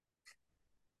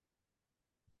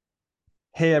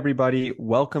Hey everybody,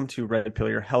 welcome to Red Pill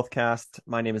Your Healthcast.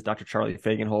 My name is Dr. Charlie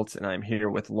Fagenholtz, and I'm here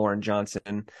with Lauren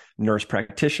Johnson, nurse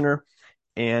practitioner.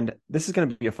 And this is going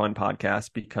to be a fun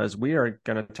podcast because we are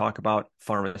going to talk about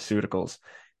pharmaceuticals.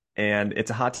 And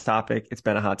it's a hot topic. It's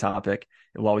been a hot topic.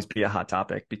 It will always be a hot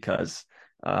topic because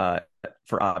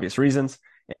for obvious reasons.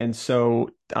 And so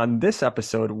on this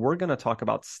episode, we're going to talk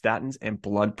about statins and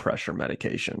blood pressure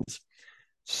medications.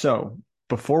 So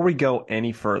before we go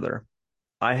any further,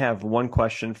 I have one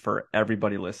question for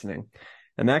everybody listening.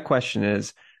 And that question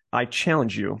is, I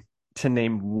challenge you to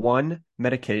name one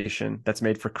medication that's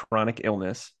made for chronic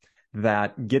illness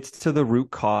that gets to the root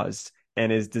cause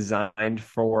and is designed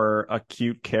for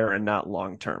acute care and not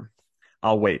long term.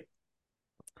 I'll wait.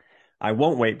 I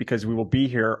won't wait because we will be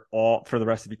here all for the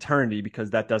rest of eternity because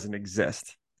that doesn't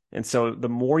exist. And so the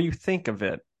more you think of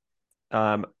it,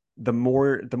 um, the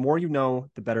more you know,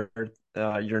 the better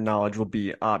your knowledge will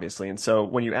be, obviously. And so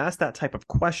when you ask that type of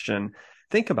question,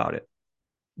 think about it.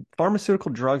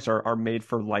 Pharmaceutical drugs are made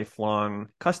for lifelong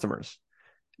customers.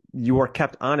 You are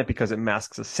kept on it because it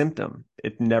masks a symptom.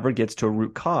 It never gets to a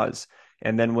root cause.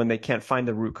 And then when they can't find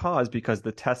the root cause because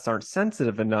the tests aren't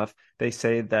sensitive enough, they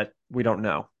say that we don't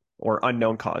know or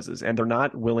unknown causes. And they're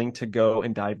not willing to go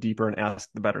and dive deeper and ask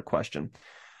the better question.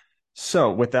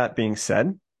 So with that being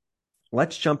said,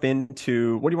 let's jump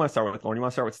into what do you want to start with, Lauren? You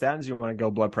want to start with statins? Or you want to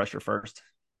go blood pressure first?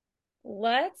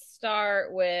 Let's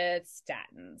start with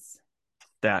statins.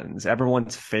 Statins,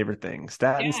 everyone's favorite thing.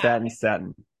 Statin, Yeah. statin,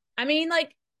 statin. I mean,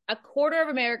 like a quarter of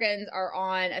Americans are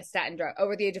on a statin drug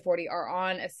over the age of 40 are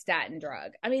on a statin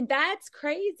drug. I mean, that's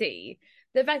crazy.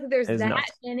 The fact that there's It is that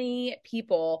nuts. many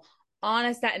people on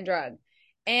a statin drug.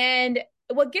 And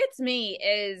what gets me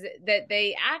is that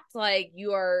they act like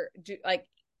you are like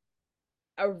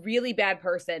a really bad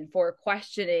person for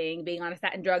questioning being on a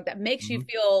statin drug that makes you Mm-hmm.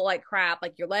 feel like crap,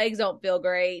 like your legs don't feel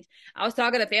great. I was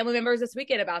talking to family members this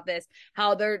weekend about this,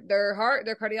 how their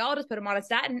cardiologist put them on a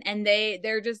statin and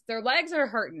they're just their legs are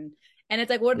hurting. And it's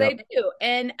like, what do they Yep. do?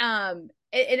 And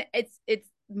it's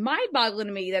mind-boggling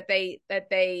to me that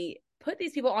they put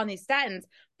these people on these statins,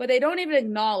 but they don't even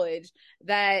acknowledge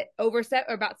that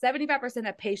about 75%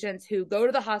 of patients who go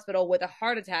to the hospital with a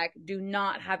heart attack do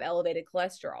not have elevated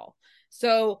cholesterol.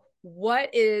 So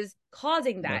what is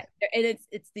causing Yeah. that? And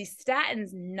it's these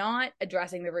statins not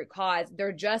addressing the root cause.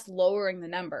 They're just lowering the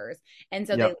numbers. And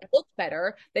so they Yep. look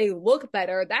better. They look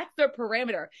better. That's their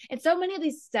parameter. And so many of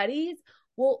these studies,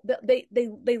 well,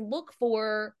 they look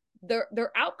for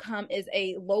their outcome is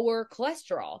a lower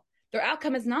cholesterol. Their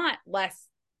outcome is not going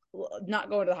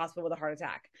to the hospital with a heart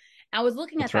attack. I was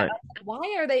looking at That's that.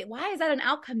 right. Why is that an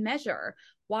outcome measure?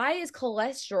 Why is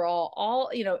cholesterol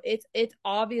it's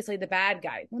obviously the bad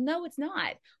guy? Well, no, it's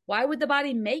not. Why would the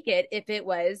body make it if it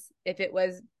was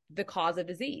the cause of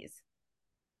disease?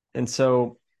 And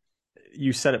so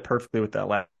you said it perfectly with that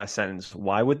last sentence.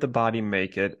 Why would the body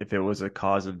make it if it was a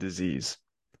cause of disease?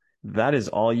 That is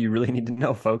all you really need to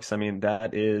know, folks. I mean,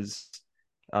 that is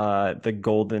the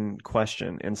golden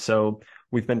question. And so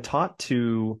we've been taught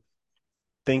to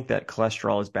think that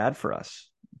cholesterol is bad for us.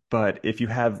 But if you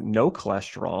have no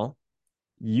cholesterol,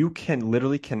 you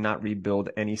literally cannot rebuild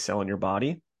any cell in your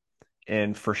body.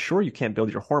 And for sure, you can't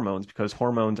build your hormones because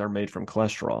hormones are made from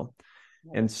cholesterol.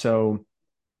 And so,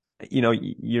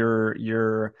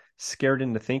 you're scared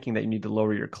into thinking that you need to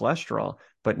lower your cholesterol,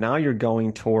 but now you're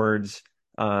going towards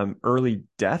early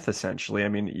death, essentially. I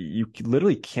mean, you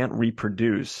literally can't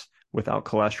reproduce without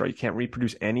cholesterol. You can't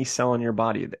reproduce any cell in your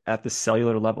body at the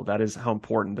cellular level. That is how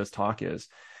important this talk is.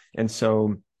 And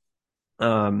so,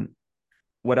 um,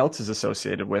 what else is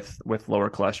associated with lower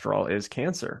cholesterol is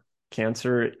cancer.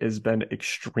 Cancer has been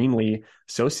extremely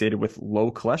associated with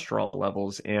low cholesterol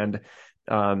levels. And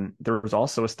there was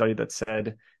also a study that said,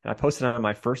 and I posted it on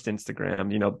my first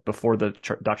Instagram, before the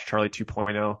Dr. Charlie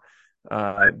 2.0,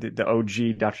 the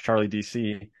OG Dr. Charlie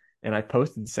DC, and I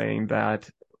posted saying that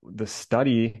the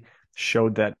study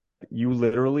showed that you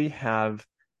literally have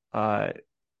a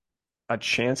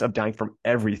chance of dying from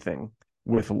everything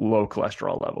with low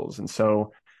cholesterol levels. And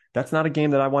so that's not a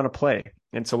game that I want to play.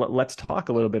 And so let's talk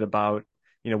a little bit about,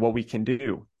 what we can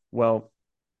do. Well,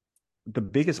 the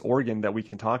biggest organ that we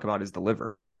can talk about is the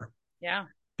liver Yeah.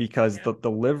 because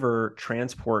the liver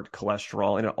transport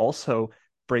cholesterol and it also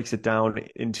breaks it down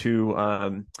into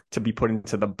to be put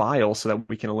into the bile so that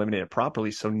we can eliminate it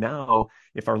properly. So now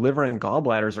if our liver and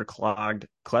gallbladders are clogged,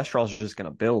 cholesterol is just going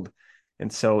to build.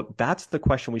 And so that's the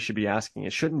question we should be asking.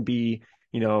 It shouldn't be,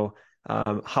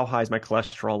 how high is my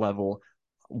cholesterol level?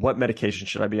 What medication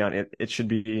should I be on? It should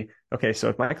be, okay, so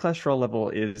if my cholesterol level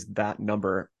is that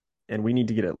number and we need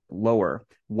to get it lower,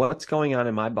 what's going on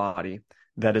in my body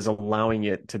that is allowing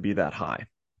it to be that high.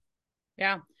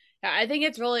 Yeah. Yeah, I think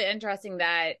it's really interesting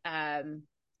that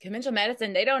conventional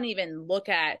medicine, they don't even look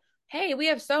at, hey, we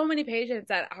have so many patients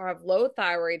that have low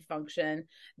thyroid function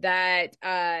that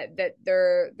that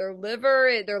their liver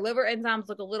enzymes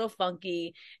look a little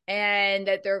funky and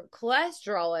that their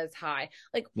cholesterol is high.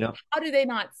 Like, Yep. how do they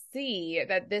not see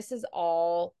that this is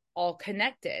all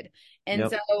connected? And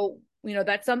Yep. so,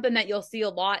 that's something that you'll see a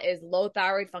lot is low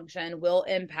thyroid function will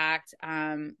impact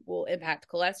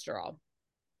cholesterol.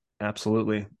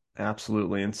 Absolutely.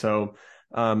 Absolutely. And so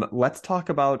let's talk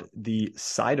about the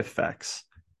side effects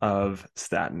of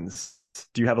statins.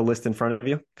 Do you have a list in front of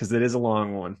you? Because it is a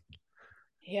long one.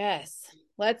 Yes,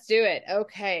 let's do it.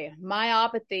 Okay.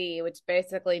 Myopathy, which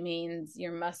basically means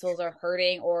your muscles are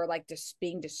hurting or like just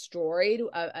being destroyed.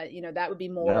 That would be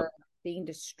Yep. more being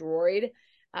destroyed.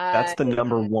 That's Uh, the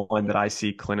number one that I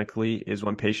see clinically is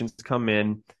when patients come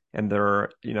in and they're,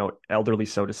 elderly,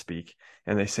 so to speak,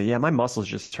 and they say, yeah, my muscles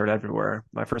just hurt everywhere.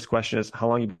 My first question is, how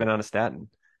long you been on a statin?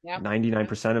 yeah.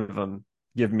 99% of them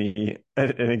give me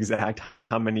an exact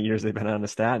how many years they've been on a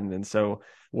statin. And so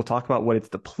we'll talk about what it's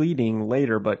depleting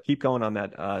later, but keep going on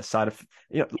that side of,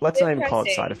 let's not even call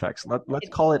it side Interesting. effects. Let's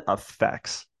call it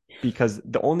effects because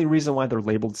the only reason why they're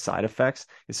labeled side effects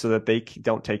is so that they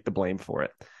don't take the blame for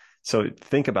it. So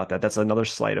think about that. That's another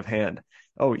sleight of hand.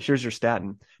 Oh, here's your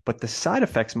statin. But the side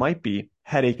effects might be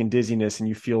headache and dizziness, and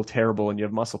you feel terrible and you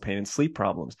have muscle pain and sleep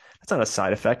problems. That's not a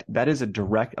side effect. That is a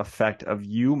direct effect of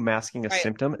you masking a Right.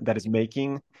 symptom that is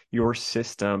making your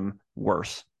system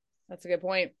worse. That's a good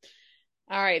point.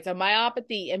 All right. So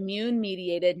myopathy, immune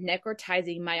mediated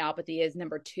necrotizing myopathy is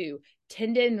number two.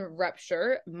 Tendon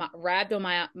rupture,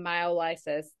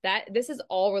 rhabdomyolysis. This is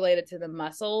all related to the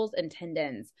muscles and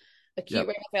tendons. Acute Yep.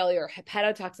 renal failure,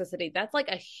 hepatotoxicity. That's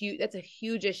a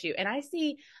huge issue. And I've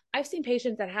seen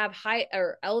patients that have high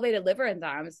or elevated liver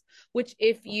enzymes, which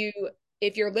if your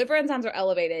liver enzymes are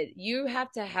elevated, you have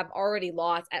to have already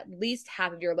lost at least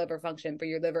half of your liver function for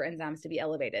your liver enzymes to be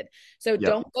elevated. So Yep.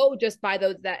 don't go just by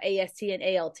that AST and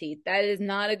ALT. That is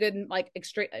not a good like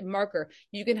extreme marker.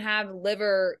 You can have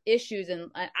liver issues, and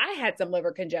I had some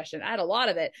liver congestion. I had a lot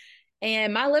of it,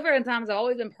 and my liver enzymes have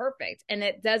always been perfect. And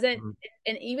it doesn't, Mhm.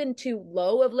 and even too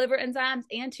low of liver enzymes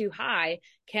and too high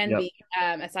can Yep. be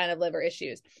a sign of liver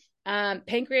issues.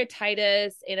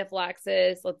 Pancreatitis,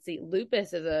 anaphylaxis. Let's see,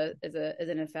 lupus is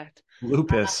an effect.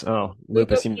 Lupus. Oh,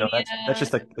 lupus. Leukopenia.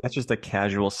 That's just a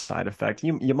casual side effect.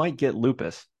 You might get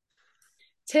lupus.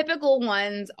 Typical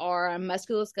ones are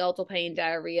musculoskeletal pain,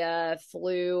 diarrhea,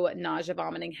 flu, nausea,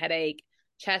 vomiting, headache,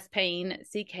 chest pain,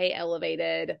 CK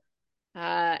elevated,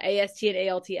 AST and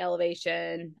ALT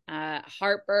elevation,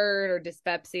 heartburn or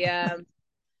dyspepsia,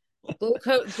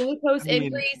 glucose I mean,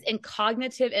 increase, and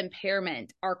cognitive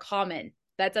impairment are common.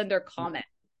 That's under common.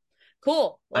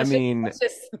 Cool. I mean, Let's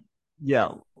just yeah,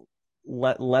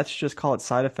 let's just call it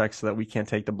side effects so that we can't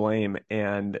take the blame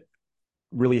and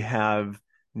really have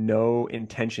no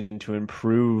intention to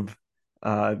improve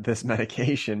this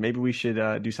medication. Maybe we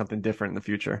should do something different in the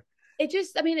future.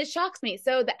 it shocks me.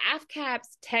 So the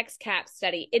AFCAPS TexCAP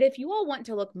study, and if you all want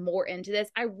to look more into this,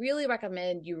 I really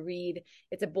recommend you read.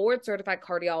 It's a board certified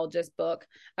cardiologist book,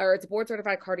 or it's a board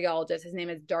certified cardiologist. His name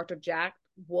is Dr. Jack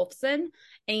Wolfson,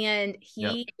 and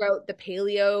Yep. he wrote The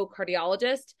Paleo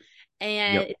Cardiologist,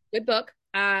 and Yep. it's a good book.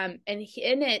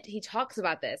 In it, he talks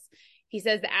about this. He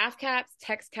says the AFCAPS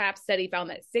TexCAP study found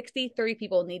that 63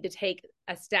 people need to take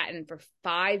a statin for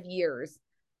 5 years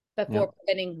before Yep.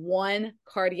 preventing one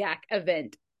cardiac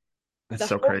event. That's The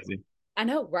so Hope, crazy. I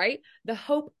know, right? The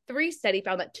Hope 3 study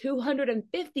found that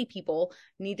 250 people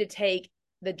need to take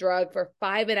the drug for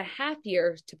 5.5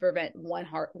 years to prevent one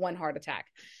heart attack.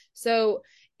 So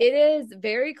it is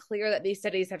very clear that these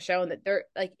studies have shown that they're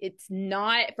like it's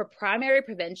not for primary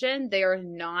prevention, they are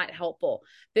not helpful.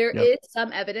 There Yep. is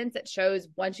some evidence that shows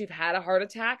once you've had a heart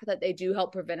attack that they do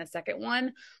help prevent a second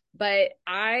one, but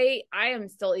I am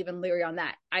still even leery on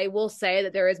that. I will say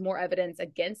that there is more evidence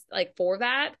against like for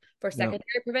that for Yep.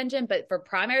 secondary prevention, but for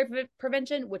primary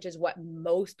prevention, which is what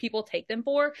most people take them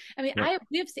for. I mean, Yep.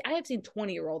 I have seen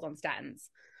 20-year-olds on statins.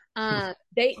 They're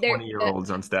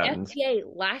 20-year-olds on the statins. FDA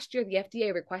last year. The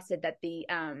FDA requested that the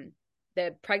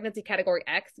pregnancy category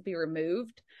X be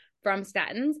removed from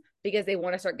statins because they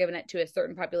want to start giving it to a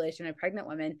certain population of pregnant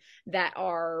women that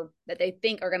they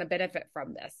think are going to benefit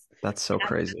from this. That's so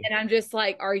crazy. And I'm just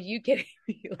like, are you kidding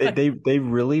me? They Like, they, they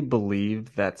really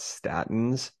believe that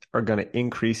statins are going to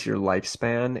increase your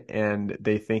lifespan, and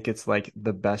they think it's like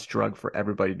the best drug for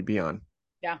everybody to be on.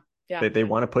 yeah, yeah. They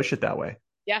want to push it that way.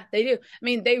 Yeah, they do. I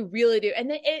mean, they really do.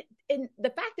 And the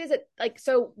fact is that like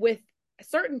so with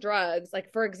certain drugs,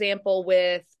 like for example,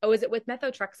 with is it with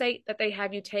methotrexate that they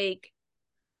have you take?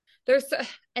 There's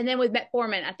and then with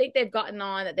metformin, I think they've gotten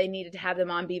on that they needed to have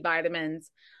them on B vitamins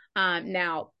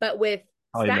now, but with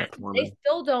Probably statins, they metformin.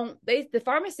 still don't. The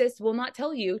pharmacists will not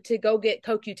tell you to go get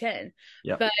CoQ10,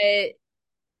 Yep. but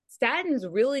statins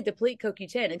really deplete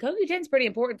CoQ10, and CoQ10 is pretty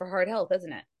important for heart health,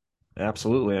 isn't it?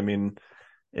 Absolutely. I mean,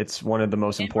 it's one of the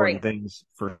most And brain. important things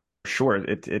for sure.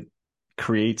 It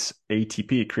creates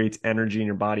ATP, it creates energy in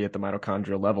your body at the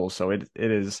mitochondrial level. So it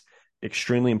is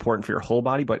extremely important for your whole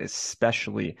body, but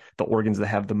especially the organs that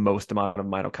have the most amount of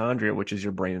mitochondria, which is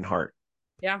your brain and heart.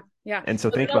 Yeah, yeah. And so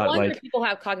But think no about wonder like, people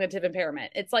have cognitive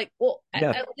impairment. It's like, well,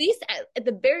 yeah, at least at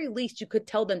the very least, you could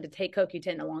tell them to take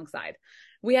CoQ10 alongside.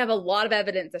 We have a lot of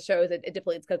evidence that shows that it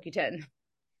depletes CoQ10.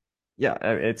 yeah,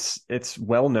 it's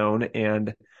well known.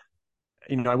 And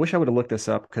I wish I would have looked this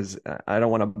up because I don't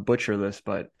want to butcher this,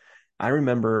 but I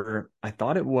remember I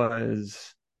thought it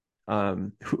was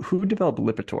who developed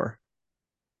Lipitor?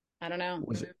 I don't know. Like,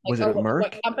 Was it oh, what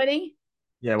Merck? company?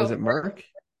 Yeah, Oh, was it Merck?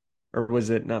 Or was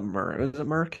it not Merck? Was it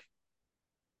Merck?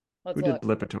 let's Who did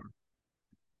look. Lipitor?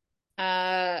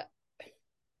 Uh,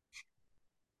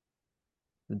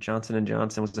 The Johnson and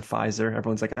Johnson, was it Pfizer?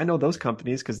 Everyone's like, I know those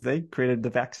companies because they created the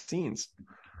vaccines.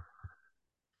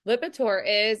 Lipitor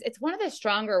it's one of the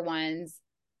stronger ones.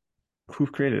 Who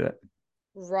created it?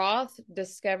 Roth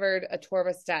discovered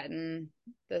atorvastatin.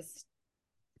 This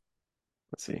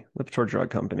Let's see. Lipitor Drug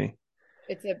Company.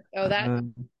 it's a that Uh,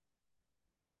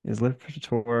 is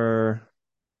Lipitor?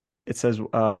 It says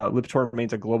Lipitor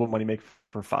remains a global moneymaker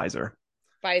for Pfizer.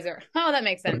 Pfizer. Oh, that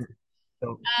makes sense.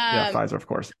 So, yeah, Um, Pfizer, of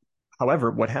course.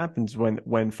 However, what happens when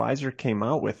Pfizer came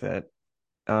out with it,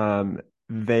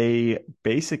 they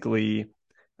basically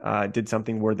did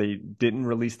something where they didn't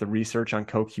release the research on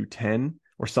CoQ10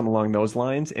 or something along those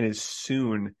lines. And as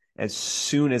soon as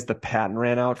the patent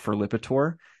ran out for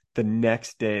Lipitor, the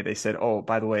next day they said, "Oh,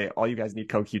 by the way, all you guys need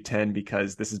CoQ10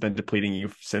 because this has been depleting you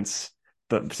since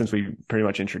we pretty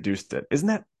much introduced it." Isn't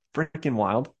that freaking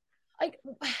wild? like,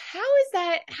 how is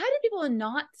that? How do people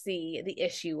not see the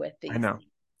issue with I these know,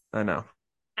 I know,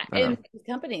 I in know, these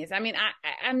companies? I mean,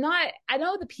 I'm not. I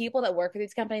know the people that work for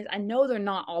these companies. I know they're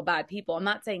not all bad people. I'm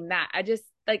not saying that. I just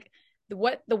like the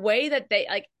way that they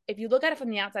like. If you look at it from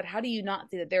the outside, how do you not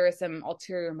see that there is some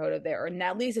ulterior motive there, or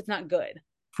at least it's not good?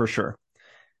 for sure.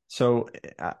 So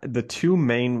the two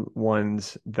main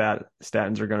ones that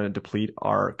statins are going to deplete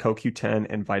are CoQ10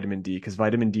 and vitamin D, because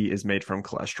vitamin D is made from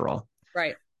cholesterol.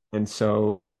 Right. And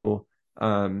so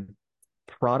um,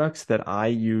 products that I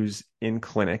use in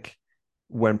clinic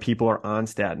when people are on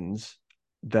statins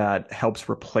that helps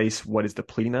replace what is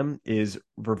depleting them is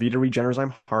Vervita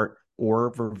Regenerozyme Heart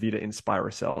or Vervita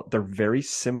Inspiracell. They're very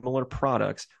similar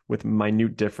products with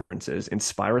minute differences.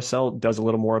 Inspiracell does a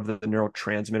little more of the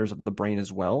neurotransmitters of the brain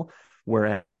as well,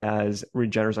 whereas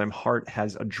Regenerozyme Heart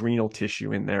has adrenal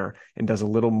tissue in there and does a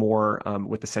little more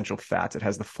with essential fats. It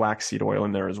has the flaxseed oil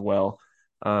in there as well.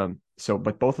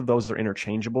 But both of those are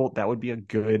interchangeable. That would be a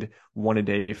good one a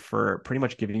day for pretty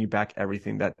much giving you back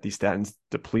everything that these statins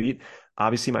deplete.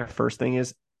 Obviously, my first thing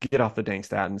is get off the dang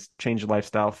statins, change your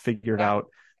lifestyle, figure it Yeah. out.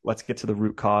 Let's get to the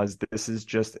root cause. This is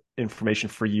just information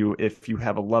for you if you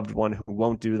have a loved one who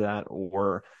won't do that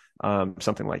or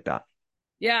something like that.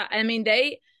 Yeah, I mean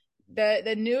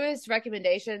the newest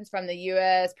recommendations from the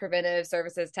U.S. Preventive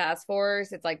Services Task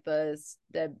Force. It's like the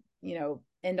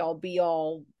end all be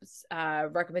all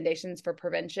recommendations for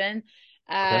prevention.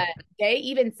 Okay. They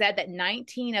even said that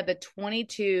 19 of the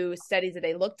 22 studies that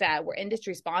they looked at were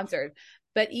industry sponsored,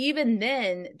 but even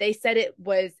then they said it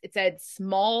said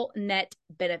small net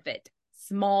benefit,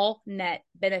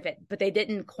 but they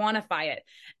didn't quantify it,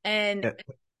 and And,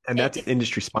 and that's it,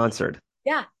 industry sponsored.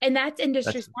 yeah, and that's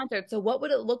industry That's sponsored. So what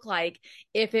would it look like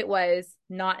if it was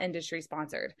not industry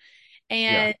sponsored?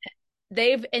 yeah,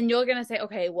 And and you're gonna say,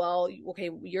 okay, well, okay,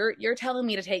 you're telling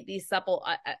me to take these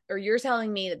or you're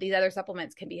telling me that these other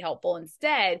supplements can be helpful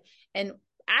instead. And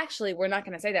actually, we're not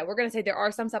gonna say that. We're gonna say there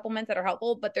are some supplements that are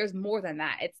helpful, but there's more than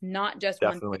that. It's not just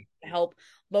one thing definitely. to help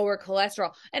lower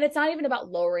cholesterol, and it's not even about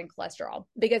lowering cholesterol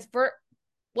because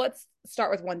let's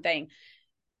start with one thing.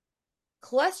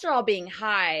 Cholesterol being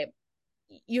high,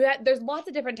 there's lots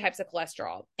of different types of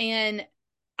cholesterol, and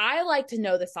I like to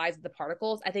know the size of the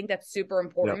particles. I think that's super Yep.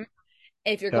 important.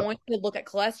 If you're Yep. going to look at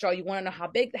cholesterol, you want to know how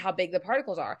big the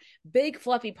particles are. Big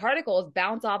fluffy particles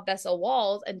bounce off vessel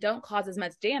walls and don't cause as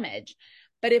much damage.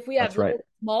 But if we have That's right. little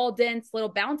small, dense,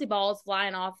 little bouncy balls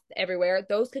flying off everywhere,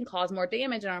 those can cause more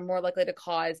damage and are more likely to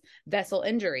cause vessel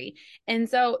injury. And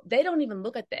so they don't even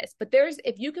look at this. But there's,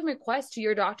 if you can request to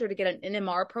your doctor to get an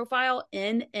NMR profile,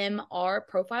 and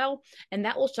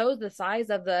that will show the size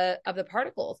of the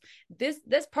particles. This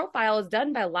profile is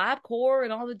done by LabCorp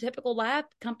and all the typical lab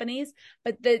companies,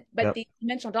 but Yep. the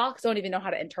conventional docs don't even know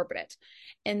how to interpret it.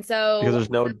 And Because so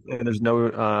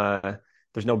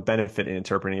there's no benefit in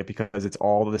interpreting it because it's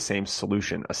all the same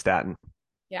solution, a statin.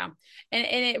 yeah. And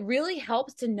it really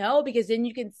helps to know, because then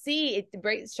you can see it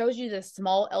shows you the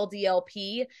small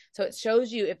LDLP. So it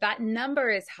shows you if that number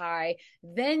is high,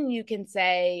 then you can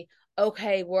say,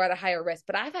 okay, we're at a higher risk.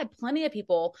 But I've had plenty of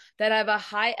people that have a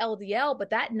high LDL, but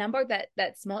that number,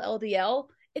 that small LDL,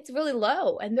 it's really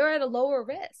low and they're at a lower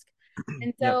risk.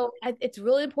 And Yep, so it's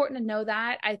really important to know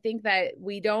that. I think that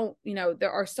we don't,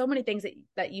 there are so many things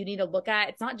that you need to look at.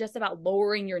 It's not just about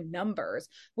lowering your numbers,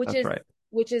 which that's is right.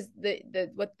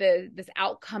 this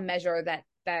outcome measure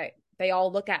that they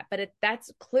all look at, but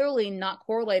that's clearly not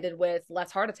correlated with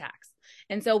less heart attacks.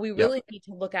 And so we Yep. really need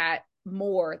to look at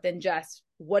more than just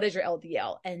what is your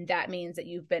LDL, and that means that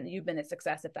you've been a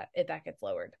success if that gets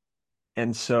lowered.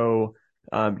 And so,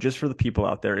 just for the people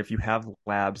out there, if you have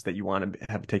labs that you want to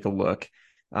have take a look,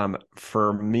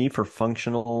 for me, for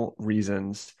functional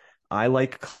reasons, I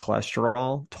like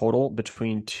cholesterol total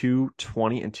between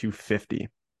 220 and 250. Yeah.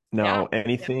 Now,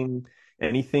 anything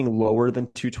lower than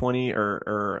 220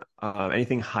 or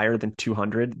anything higher than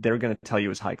 200, they're going to tell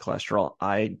you is high cholesterol.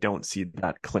 I don't see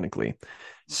that clinically.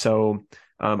 So,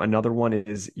 another one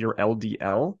is your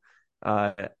LDL.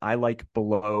 I like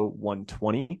below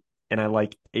 120, and I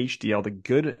like HDL, the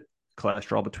good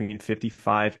cholesterol, between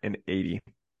 55 and 80.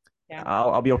 Yeah.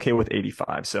 I'll be okay with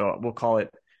 85. So we'll call it,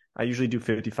 I usually do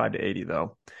 55 to 80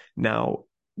 though. Now,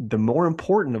 the more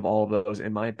important of all of those,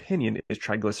 in my opinion, is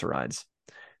triglycerides.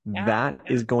 Yeah. That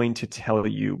is going to tell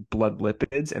you blood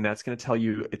lipids, and that's going to tell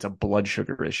you it's a blood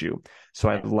sugar issue. So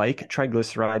I like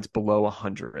triglycerides below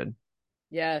 100.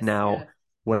 Yes. Now,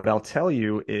 what I'll tell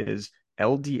you is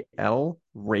LDL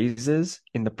raises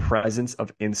in the presence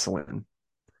of insulin.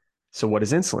 So, what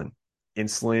is insulin?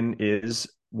 Insulin is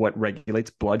what regulates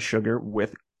blood sugar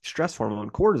with stress hormone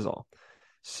cortisol.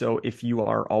 So, if you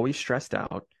are always stressed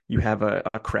out, you have a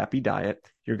crappy diet,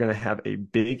 you're going to have a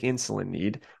big insulin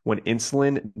need. When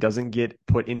insulin doesn't get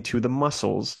put into the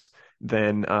muscles,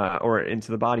 then or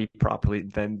into the body properly,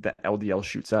 then the LDL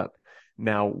shoots up.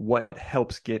 Now, what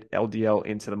helps get LDL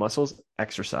into the muscles?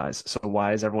 Exercise. So,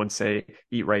 why does everyone say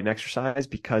eat right and exercise?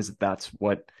 Because that's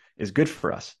what is good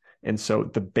for us. And so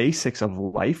the basics of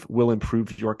life will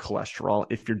improve your cholesterol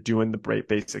if you're doing the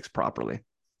basics properly.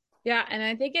 Yeah, and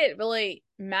I think it really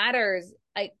matters.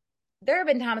 Like, there have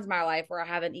been times in my life where I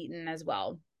haven't eaten as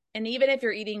well. And even if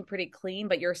you're eating pretty clean,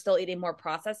 but you're still eating more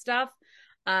processed stuff,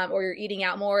 or you're eating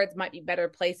out more, it might be better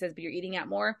places, but you're eating out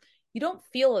more, you don't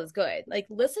feel as good. Like,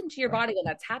 listen to your Right. body when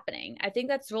that's happening. I think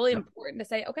that's really Yep. important to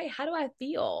say, okay, how do I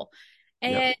feel?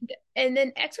 Yep. And and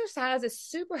then exercise is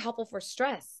super helpful for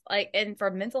stress, like, and for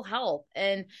mental health.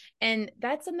 And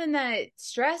that's something that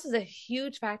stress is a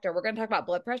huge factor. We're going to talk about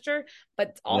blood pressure, but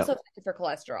it's also Yep. effective for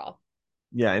cholesterol.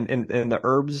 Yeah, and the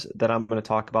herbs that I'm going to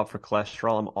talk about for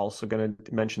cholesterol, I'm also going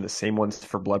to mention the same ones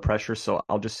for blood pressure, so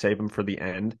I'll just save them for the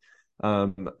end.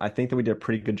 I think that we did a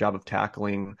pretty good job of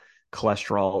tackling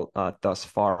cholesterol thus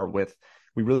far.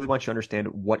 We really want you to understand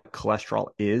what cholesterol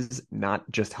is, not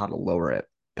just how to lower it.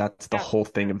 That's the Yeah. whole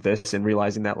thing of this, and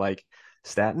realizing that like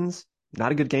statins,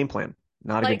 not a good game plan,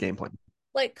 not a good Like game plan.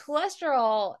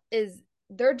 cholesterol is,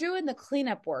 they're doing the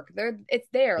cleanup work. It's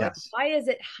there. Like, Yes, why is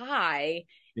it high?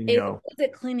 bingo. Is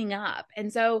it cleaning up?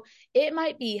 And so it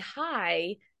might be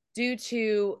high due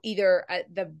to either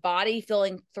the body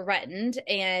feeling threatened,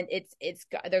 and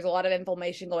there's a lot of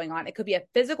inflammation going on. It could be a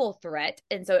physical threat,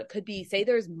 and so it could be, say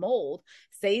there's mold,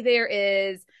 say there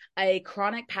is a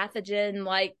chronic pathogen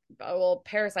like, well,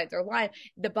 parasites or Lyme.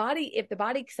 If the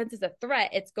body senses a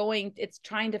threat, it's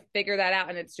trying to figure that out,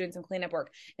 and it's doing some cleanup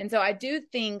work. And so I do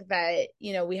think that,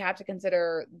 we have to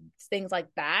consider things like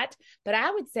that. But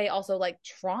I would say also, like,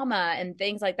 trauma and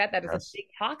things like that is a Yes. big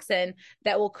toxin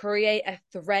that will create a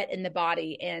threat in the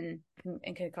body, and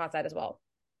can cause that as well.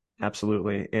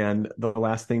 Absolutely. And the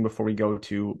last thing before we go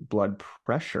to blood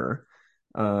pressure,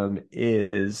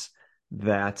 is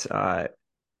that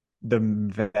the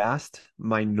vast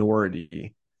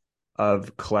minority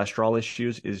of cholesterol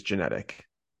issues is genetic.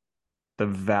 The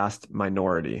vast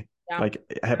minority. Yeah. Like,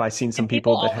 have I seen some And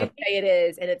people people that always have, say it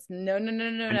is, and it's no, no,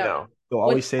 no, no, I no. know, they'll What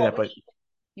always say you will that, but eat,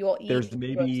 you will eat, there's you're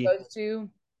maybe exposed to.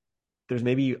 there's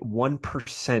maybe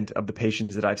 1% of the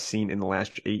patients that I've seen in the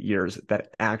last 8 years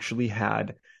that actually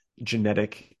had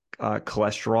genetic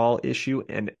cholesterol issue.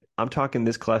 And I'm talking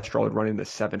this cholesterol would run in the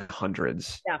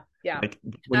 700s. Yeah, yeah. Like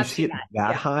when you I've see seen it that. that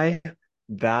Yeah. high,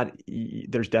 that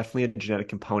there's definitely a genetic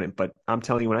component. But I'm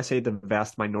telling you, when I say the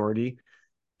vast minority,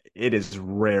 it is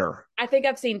rare. I think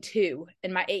I've seen two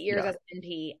in my 8 years Yeah. as an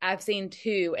NP. I've seen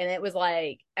two, and it was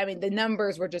like, I mean, the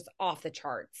numbers were just off the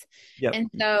charts. Yep. And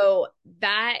so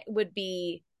that would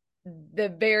be the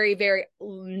very, very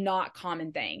not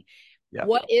common thing. Yep.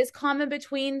 What is common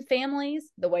between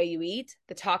families? The way you eat,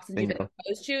 the toxins you've been Bingo.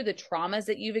 exposed to, the traumas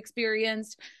that you've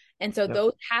experienced. And so Yep.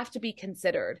 those have to be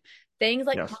considered. Things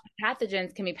like Yes. chronic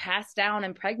pathogens can be passed down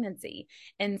in pregnancy.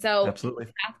 And so Absolutely.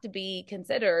 have to be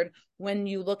considered when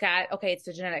you look at, okay, it's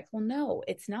the genetics. Well, no,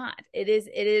 it's not. It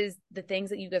is the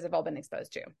things that you guys have all been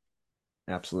exposed to.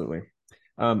 Absolutely.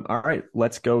 All right,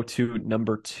 let's go to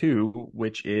number two,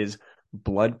 which is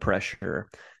blood pressure.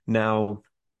 Now,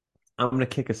 I'm going to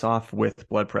kick us off with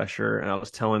blood pressure. And I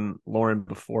was telling Lauren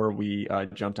before we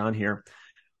jumped on here,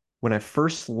 when I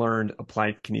first learned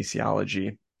applied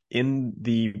kinesiology, in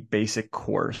the basic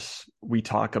course, we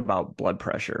talk about blood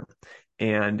pressure.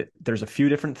 And there's a few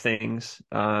different things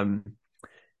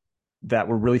that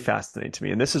were really fascinating to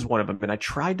me. And this is one of them. And I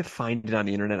tried to find it on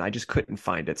the internet. I just couldn't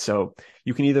find it. So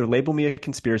you can either label me a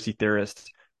conspiracy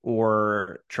theorist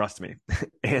or trust me.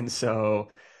 And so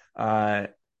uh,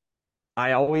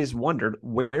 I always wondered,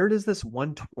 where does this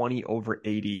 120 over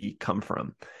 80 come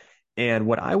from? And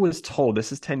what I was told,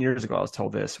 this is 10 years ago, I was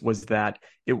told this, was that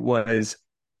it was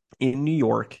in New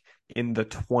York in the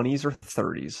 20s or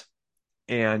 30s.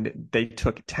 And they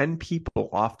took 10 people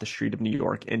off the street of New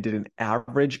York and did an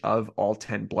average of all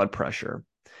 10 blood pressure.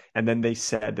 And then they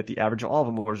said that the average of all of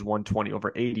them was 120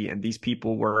 over 80. And these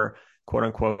people were, quote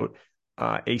unquote,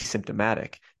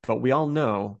 asymptomatic. But we all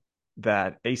know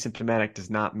that asymptomatic does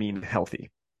not mean healthy,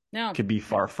 No. could be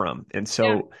far from. And Yeah.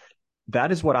 so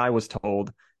that is what I was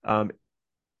told.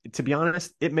 To be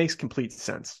honest, it makes complete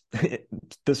sense.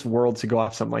 This world to go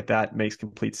off something like that makes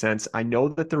complete sense. I know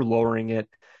that they're lowering it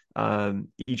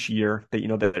each year. That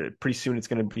that pretty soon it's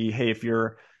going to be, hey, if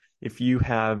you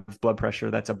have blood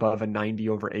pressure that's above a 90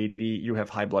 over 80, you have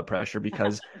high blood pressure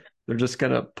because they're just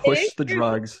going to It is push the true.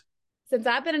 drugs. Since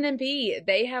I've been an MP,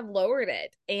 they have lowered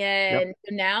it. Yep, And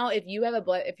now if you have a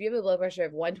blood pressure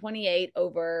of 128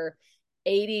 over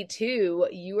 82,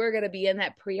 you are going to be in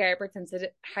that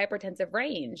pre-hypertensive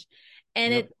range.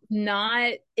 And yep, it's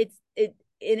not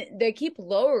they keep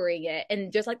lowering it,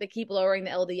 and just like they keep lowering the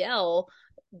LDL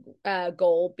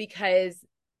goal, because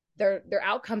their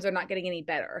outcomes are not getting any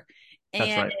better. that's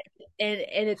And right.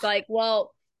 and it's like,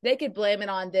 well, they could blame it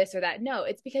on this or that. No,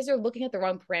 it's because they're looking at the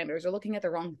wrong parameters, they're looking at the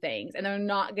wrong things, and they're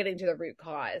not getting to the root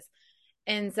cause.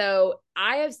 And so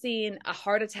I have seen a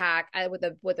heart attack with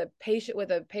a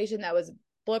patient that was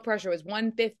blood pressure was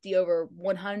 150 over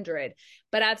 100,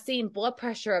 but I've seen blood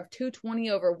pressure of 220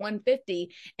 over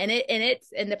 150, and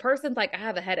the person's like, I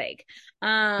have a headache.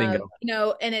 Bingo.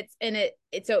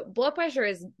 It's so blood pressure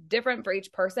is different for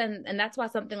each person, and that's why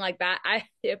something like that, I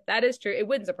if that is true, it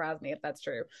wouldn't surprise me if that's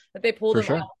true, that they pulled For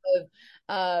them sure.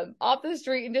 off the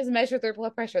street and just measured their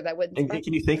blood pressure. That wouldn't And surprise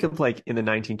can you think of like in the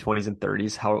 1920s and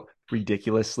 30s how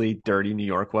ridiculously dirty New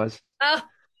York was? me. Oh,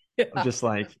 I'm yeah. just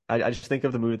like I just think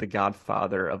of the movie The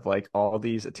Godfather of like all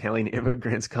these Italian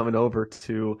immigrants coming over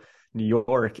to New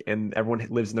York and everyone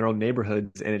lives in their own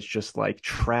neighborhoods and it's just like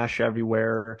trash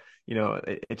everywhere.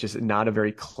 It's just not a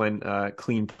very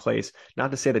clean place.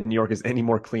 Not to say that New York is any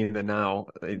more clean than now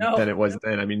No. than it was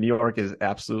then. I mean, New York is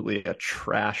absolutely a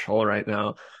trash hole right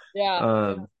now. Yeah.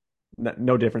 Um,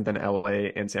 no different than LA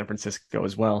and San Francisco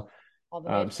as well. All the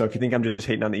major So if you cities. think I'm just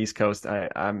hating on the East Coast,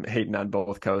 I'm hating on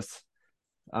both coasts.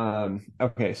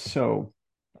 Okay, so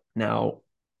now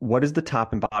what does the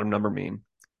top and bottom number mean?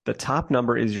 The top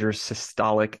number is your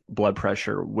systolic blood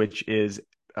pressure, which is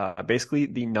basically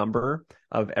the number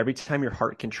of every time your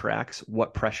heart contracts,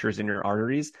 what pressure is in your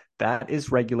arteries. That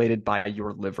is regulated by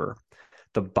your liver.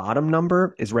 The bottom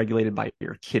number is regulated by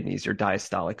your kidneys, your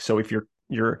diastolic. So if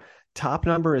your top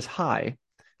number is high,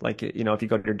 like if you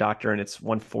go to your doctor and it's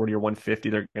 140 or 150,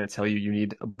 they're going to tell you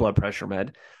need a blood pressure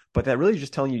med. But that really is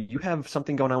just telling you have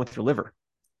something going on with your liver.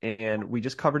 And we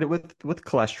just covered it with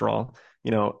cholesterol.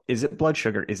 Is it blood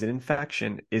sugar? Is it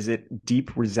infection? Is it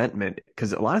deep resentment?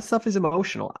 Because a lot of stuff is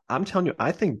emotional. I'm telling you,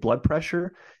 I think blood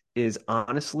pressure is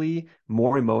honestly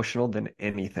more emotional than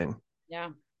anything. Yeah.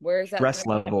 Where is that? Stress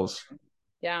levels.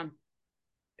 Yeah.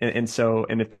 And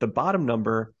if the bottom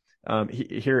number,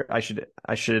 here I should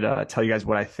tell you guys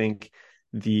what I think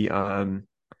the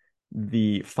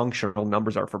functional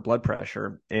numbers are for blood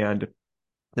pressure. And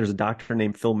there's a doctor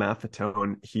named Phil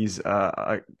Maffetone.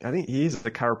 I think he's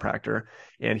a chiropractor,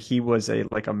 and he was a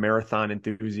marathon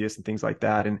enthusiast and things like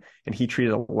that. And he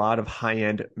treated a lot of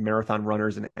high-end marathon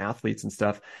runners and athletes and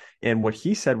stuff. And what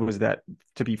he said was that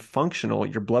to be functional,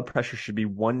 your blood pressure should be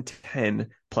 110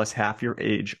 plus half your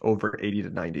age over 80 to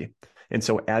 90. And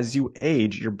so as you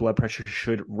age, your blood pressure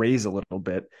should raise a little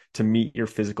bit to meet your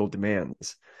physical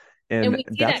demands. And And we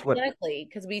see that's that what, clinically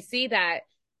because we see that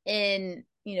in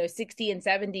 60 and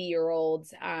 70-year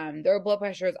olds, their blood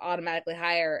pressure is automatically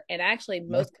higher. And actually, yeah,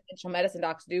 most conventional medicine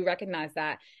docs do recognize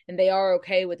that, and they are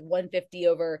okay with 150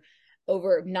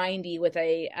 over 90 with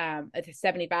a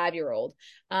 75-year-old.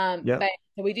 yeah, But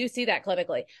so we do see that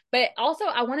clinically. But also,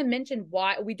 I want to mention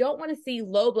why we don't want to see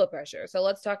low blood pressure. So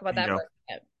let's talk about that for bingo.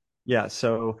 a second. Yeah.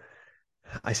 So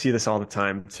I see this all the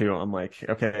time too. I'm like,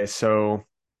 okay, so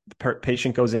the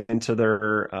patient goes into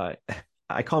their,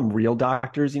 I call them real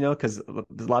doctors, because a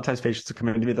lot of times patients will come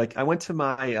in to me like, I went to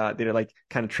my, they're like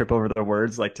kind of trip over their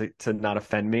words, like to not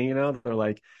offend me, They're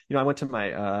like, I went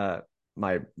to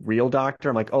my real doctor.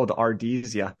 I'm like, oh, the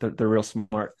RDs, yeah, they're real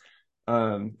smart.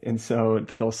 And so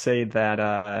they'll say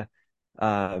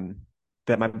um,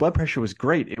 that my blood pressure was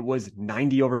great. It was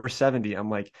 90 over 70. I'm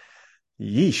like,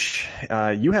 yeesh,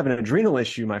 you have an adrenal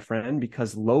issue, my friend,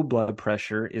 because low blood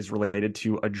pressure is related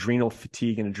to adrenal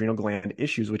fatigue and adrenal gland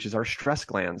issues, which is our stress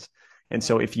glands. And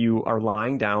so if you are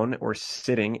lying down or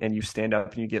sitting and you stand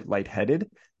up and you get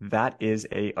lightheaded, that is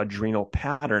a adrenal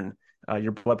pattern.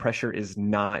 Your blood pressure is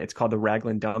not, it's called the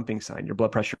Raglan dumping sign. Your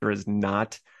blood pressure is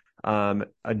not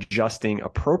adjusting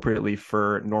appropriately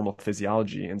for normal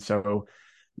physiology. And so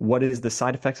what is the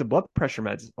side effects of blood pressure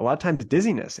meds? A lot of times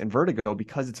dizziness and vertigo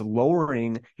because it's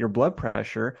lowering your blood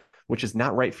pressure, which is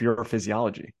not right for your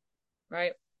physiology.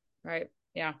 Right. Right.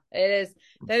 Yeah, it is.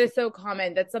 That is so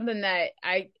common. That's something that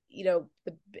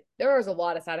there is a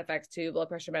lot of side effects to blood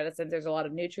pressure medicines. There's a lot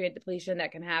of nutrient depletion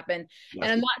that can happen. And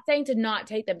Yes. I'm not saying to not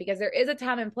take them because there is a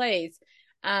time and place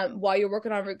while you're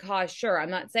working on root cause. Sure. I'm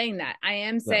not saying that. I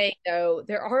am Yeah. saying, though,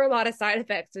 there are a lot of side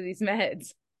effects to these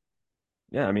meds.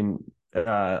 Yeah. I mean,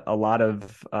 a lot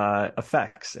of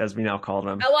effects, as we now call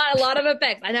them. A lot of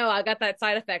effects. I know I got that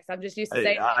side effects. I'm just used to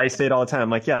saying I say it all the time. I'm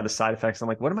like, yeah, the side effects. I'm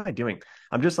like, what am I doing?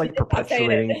 I'm just like stop saying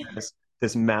perpetuating it.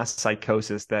 this mass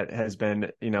psychosis that has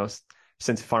been,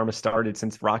 since pharma started,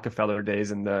 since Rockefeller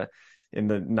days in the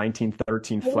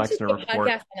 1913 We should Flexner do a report.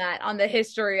 podcast on that, on the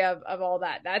history of all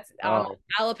that. That's Oh,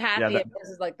 yeah, allopathy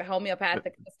versus like the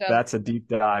homeopathic stuff. that's a deep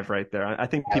dive right there. I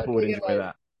think That would people be would a good enjoy one.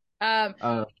 that. Um,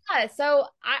 Uh, yeah, so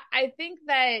I think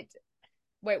that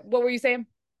wait, what were you saying?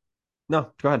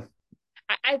 no, go ahead.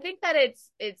 I think that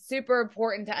it's super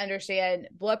important to understand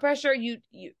blood pressure. You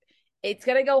it's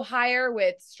gonna go higher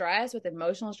with stress, with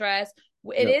emotional stress.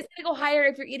 It Yep, is gonna go higher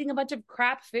if you're eating a bunch of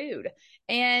crap food.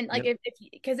 And like yep, if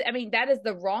because I mean that is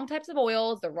the wrong types of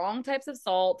oils, the wrong types of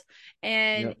salt.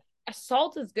 And yep,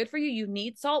 salt is good for you. You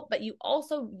need salt, but you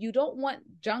don't want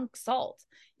junk salt.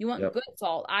 You want yep. good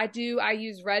salt. I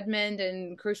use Redmond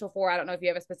and Crucial 4. I don't know if you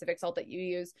have a specific salt that you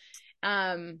use.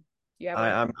 You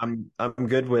have one? I'm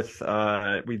good with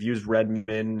we've used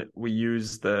Redmond. We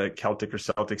use the Celtic or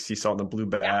Celtic sea salt in the blue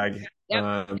Yeah. bag.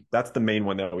 Yep. That's the main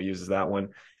one that we use is that one.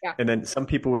 Yeah. And then some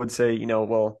people would say,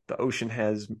 well, the ocean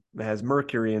has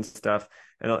mercury and stuff,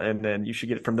 and then you should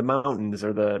get it from the mountains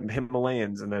or the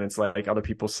Himalayas. And then it's like other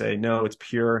people say, no, it's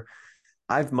pure.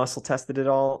 I've muscle tested it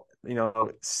all.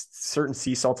 Certain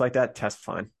sea salts like that test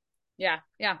fine. Yeah.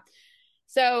 Yeah.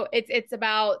 So it's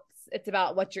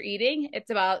about what you're eating.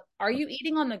 It's about, are you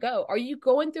eating on the go? Are you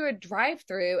going through a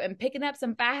drive-through and picking up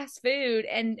some fast food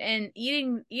and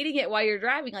eating it while you're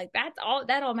driving? Like that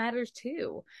all matters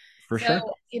too. For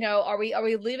So, sure. are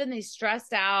we living these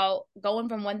stressed out, going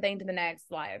from one thing to the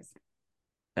next lives?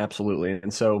 Absolutely.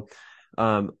 And so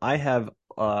I have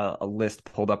a list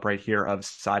pulled up right here of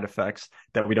side effects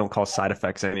that we don't call side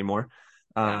effects anymore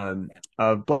Yeah.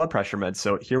 of blood pressure meds.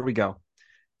 So here we go.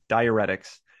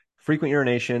 Diuretics, frequent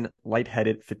urination,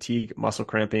 lightheaded, fatigue, muscle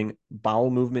cramping, bowel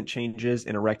movement changes,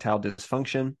 and erectile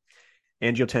dysfunction,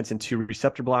 angiotensin 2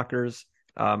 receptor blockers,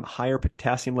 higher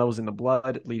potassium levels in the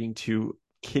blood, leading to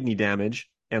kidney damage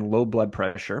and low blood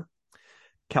pressure.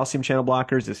 Calcium channel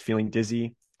blockers is feeling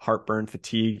dizzy, heartburn,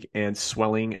 fatigue, and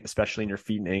swelling, especially in your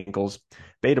feet and ankles.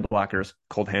 Beta blockers,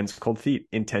 cold hands, cold feet,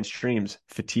 intense dreams,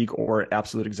 fatigue or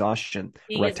absolute exhaustion,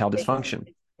 Being is a erectile big one. dysfunction.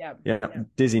 Yeah. Yeah,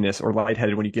 dizziness or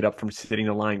lightheaded when you get up from sitting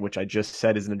in line, which I just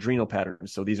said is an adrenal pattern.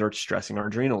 So these are stressing our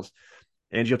adrenals.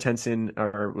 Angiotensin,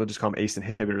 or we'll just call them ACE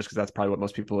inhibitors because that's probably what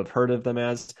most people have heard of them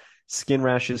as. Skin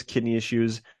rashes, kidney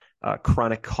issues,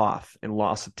 chronic cough and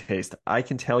loss of taste. I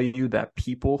can tell you that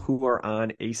people who are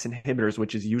on ACE inhibitors,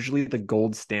 which is usually the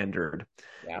gold standard,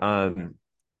 Yeah. um,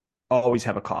 always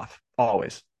have a cough.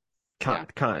 Always. Yeah.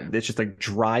 It's just a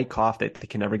dry cough that they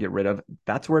can never get rid of.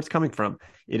 That's where it's coming from.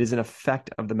 It is an effect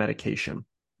of the medication.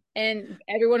 And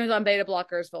everyone who's on beta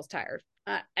blockers feels tired.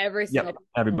 Every single Yep.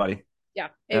 Everybody. yeah.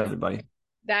 It's Everybody.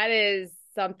 that is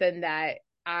something that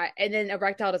I and then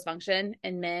erectile dysfunction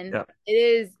in men. Yep.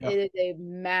 It Yep. is a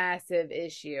massive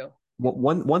issue.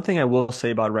 One thing I will say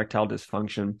about erectile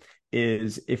dysfunction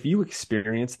is if you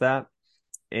experience that,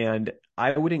 and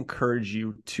I would encourage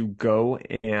you to go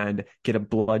and get a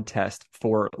blood test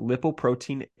for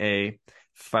lipoprotein A,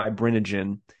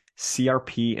 fibrinogen,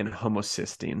 CRP, and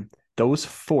homocysteine. Those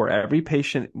four, every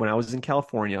patient when I was in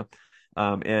California,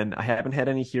 and I haven't had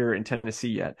any here in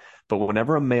Tennessee yet, but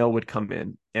whenever a male would come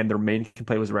in and their main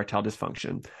complaint was erectile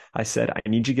dysfunction, I said, I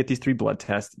need you to get these three blood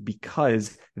tests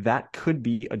because that could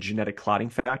be a genetic clotting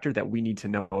factor that we need to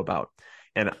know about.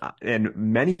 And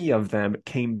many of them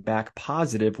came back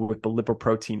positive with the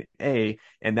lipoprotein A,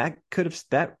 and that could have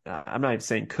that I'm not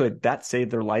saying could that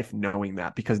saved their life knowing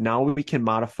that because now we can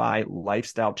modify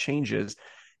lifestyle changes.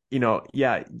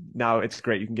 Yeah, now it's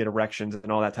great you can get erections and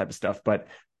all that type of stuff, but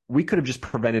we could have just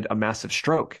prevented a massive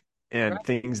stroke and Right.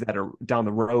 things that are down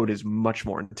the road is much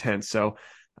more intense. So,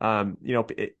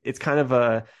 it's kind of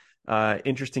a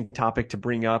interesting topic to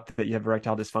bring up that you have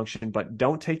erectile dysfunction, but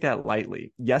don't take that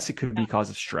lightly. Yes, it could be because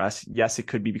of stress. Yes, it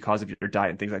could be because of your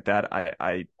diet and things like that.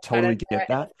 I totally get It's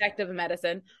that. effective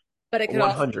medicine, but it could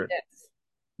also be 100. this.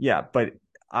 Yeah, but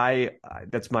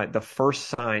that's the first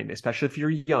sign, especially if you're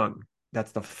young.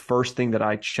 That's the first thing that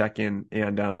I check in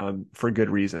and for good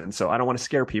reason. So I don't want to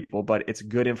scare people, but it's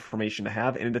good information to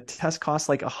have. And the test costs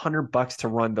like $100 to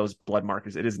run those blood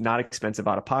markers. It is not expensive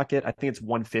out of pocket. I think it's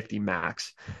 150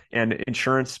 max. And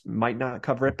insurance might not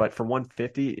cover it, but for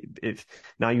 150, if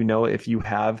now you know if you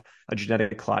have a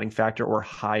genetic clotting factor or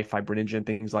high fibrinogen,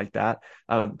 things like that,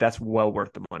 that's well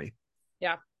worth the money.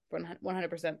 Yeah,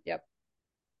 100%. Yep.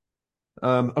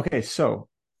 Okay, so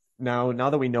now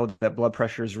that we know that blood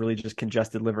pressure is really just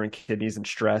congested liver and kidneys and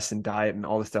stress and diet and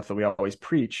all the stuff that we always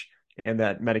preach, and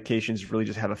that medications really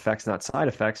just have effects, not side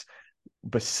effects,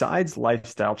 besides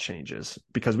lifestyle changes,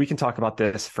 because we can talk about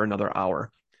this for another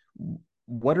hour.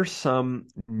 What are some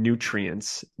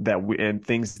nutrients that we and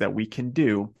things that we can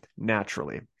do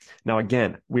naturally? Now,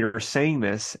 again, we are saying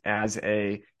this as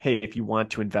a hey, if you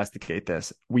want to investigate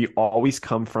this, we always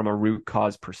come from a root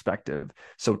cause perspective.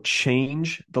 So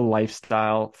change the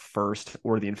lifestyle first,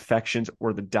 or the infections,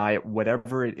 or the diet,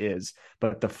 whatever it is.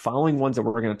 But the following ones that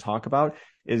we're going to talk about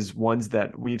is ones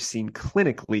that we've seen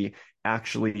clinically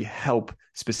actually help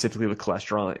specifically with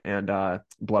cholesterol and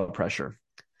blood pressure.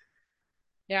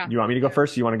 Yeah. You want me to go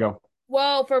first? Or you want to go?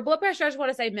 Well, for blood pressure, I just want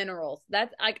to say minerals.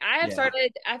 That's like Yeah.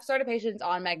 I've started patients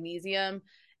on magnesium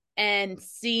and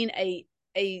seen a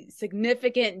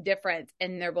significant difference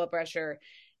in their blood pressure.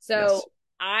 Yes. So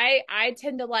I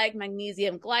tend to like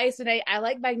magnesium glycinate. I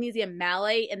like magnesium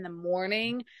malate in the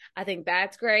morning. I think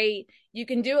that's great. You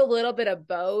can do a little bit of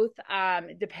both.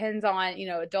 It depends on,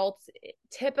 adults.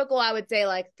 Typical, I would say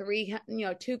like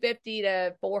 250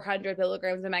 to 400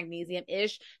 milligrams of magnesium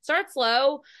ish. Start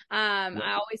slow. Yep.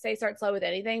 I always say start slow with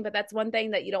anything, but that's one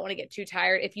thing that you don't want to get too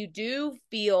tired. If you do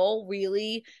feel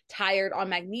really tired on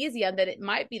magnesium, then it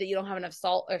might be that you don't have enough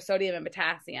salt or sodium and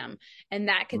potassium, and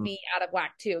that could Mm. be out of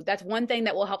whack too. That's one thing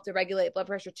that will help to regulate blood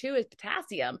pressure too is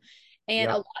potassium.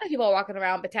 And a Yep. lot of people are walking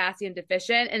around potassium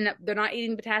deficient and they're not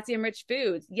eating potassium rich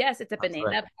foods. Yes, it's a That's right.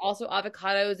 banana, but also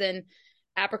avocados and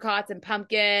apricots and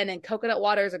pumpkin and coconut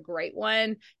water is a great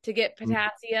one to get Mm.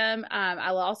 potassium. I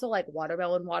also like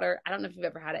watermelon water. I don't know if you've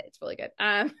ever had it. It's really good.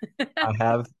 I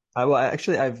have. Well,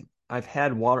 actually, I've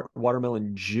had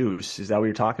watermelon juice. Is that what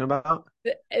you're talking about?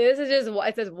 This is just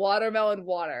it says watermelon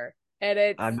water,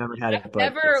 and I've never had I've it, but it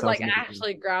never sounds like amazing.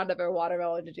 actually ground up a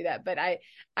watermelon to do that, but I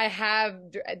have.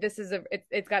 This is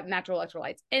it's got natural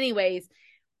electrolytes. Anyways,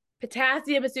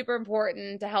 potassium is super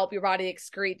important to help your body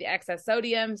excrete the excess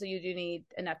sodium, so you do need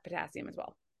enough potassium as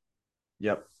well.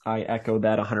 Yep, I echo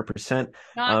that 100%.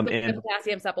 Not with the And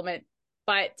potassium supplement,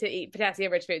 but to eat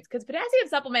potassium rich foods because potassium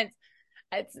supplements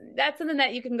that's something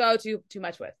that you can go too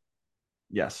much with.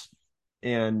 yes,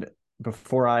 and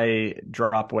before I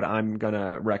drop what I'm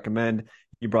gonna recommend,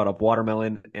 you brought up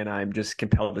watermelon, and I'm just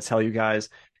compelled to tell you guys,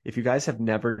 if you guys have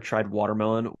never tried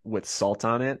watermelon with salt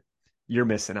on it, you're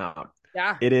missing out.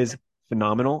 Yeah, It is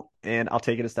phenomenal, and I'll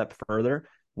take it a step further.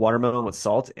 Watermelon with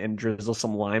salt and drizzle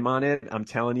some lime on it. I'm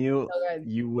telling you, so good.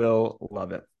 you will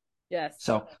love it. Yes.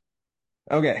 So,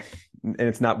 okay. And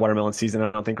it's not watermelon season, I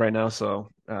don't think, right now. So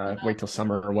Oh, wait no. till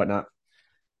summer or whatnot.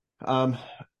 Um,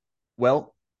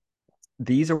 well,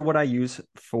 these are what I use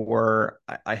for.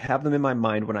 I have them in my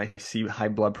mind when I see high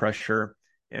blood pressure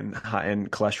and high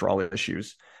and cholesterol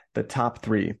issues. The top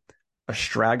three: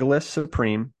 Astragalus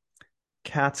Supreme,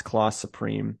 Cat's Claw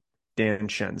Supreme, Dan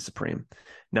Shen Supreme.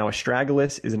 Now,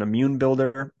 astragalus is an immune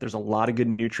builder. There's a lot of good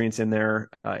nutrients in there.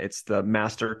 It's the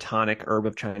master tonic herb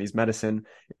of Chinese medicine.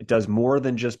 It does more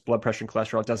than just blood pressure and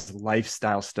cholesterol. It does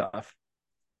lifestyle stuff.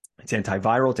 It's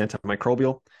antiviral, it's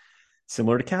antimicrobial,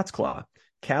 similar to cat's claw.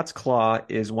 Cat's claw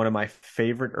is one of my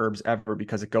favorite herbs ever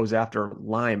because it goes after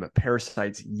Lyme,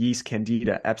 parasites, yeast,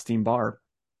 candida, Epstein-Barr.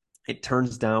 It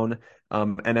turns down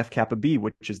NF-kappa B,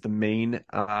 which is the main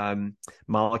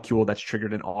molecule that's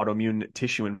triggered in autoimmune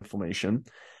tissue inflammation.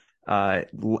 And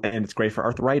it's great for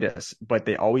arthritis, but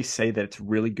they always say that it's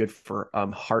really good for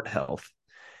heart health.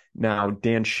 Now,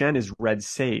 Dan Shen is red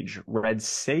sage. Red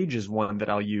sage is one that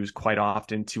I'll use quite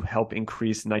often to help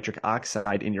increase nitric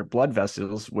oxide in your blood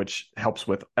vessels, which helps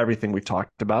with everything we've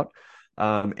talked about.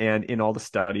 And in all the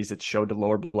studies, it showed to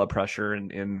lower blood pressure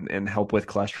and help with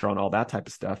cholesterol and all that type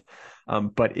of stuff.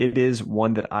 But it is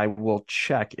one that I will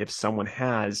check if someone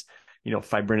has,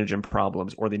 fibrinogen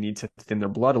problems or they need to thin their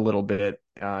blood a little bit.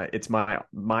 It's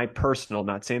my personal,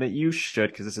 not saying that you should,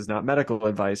 because this is not medical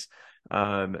advice.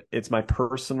 It's my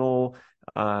personal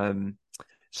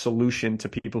solution to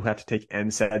people who have to take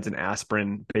NSAIDs and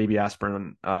aspirin, baby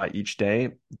aspirin, each day.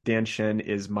 Dan Shen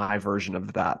is my version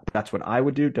of that. That's what I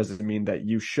would do. Doesn't mean that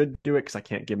you should do it because I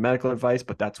can't give medical advice,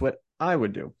 but that's what I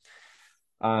would do.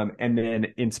 And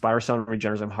then Inspire Cell and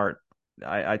Regenerative Heart.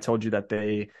 I told you that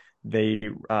they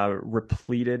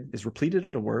repleted. Is repleted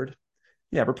a word?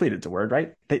 Yeah, repleted's a word,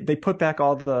 right? They put back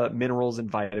all the minerals and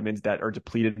vitamins that are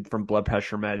depleted from blood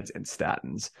pressure meds and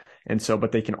statins. And so,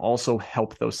 but they can also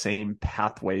help those same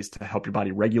pathways to help your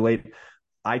body regulate.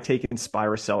 I take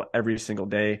Inspiracell every single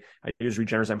day. I use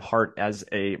Regenerative Heart as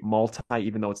a multi,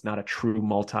 even though it's not a true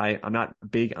multi. I'm not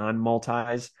big on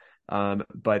multis,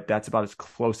 but that's about as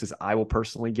close as I will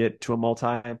personally get to a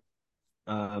multi.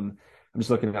 I'm just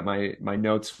looking at my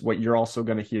notes. What you're also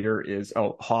going to hear is,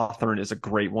 Hawthorne is a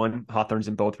great one. Hawthorne's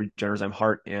in both Regenerative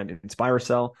Heart and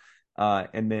Inspiracell.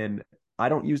 And then I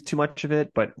don't use too much of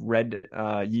it, but red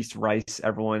yeast rice,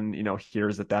 everyone,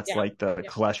 hears that that's Yeah. like the Yeah.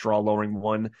 cholesterol lowering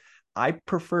one. I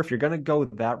prefer, if you're going to go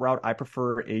that route, I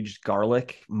prefer aged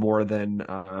garlic more I've than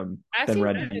seen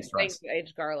red really good yeast things rice. with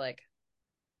aged garlic.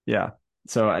 Yeah.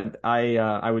 So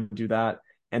I would do that.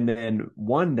 And then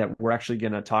one that we're actually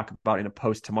going to talk about in a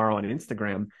post tomorrow on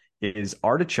Instagram is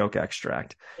artichoke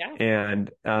extract. Yeah.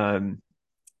 And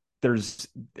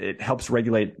it helps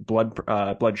regulate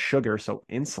blood sugar, so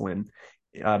insulin,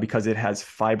 because it has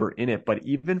fiber in it. But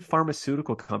even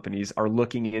pharmaceutical companies are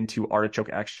looking into artichoke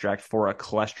extract for a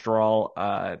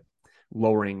cholesterol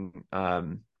lowering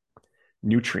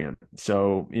nutrient.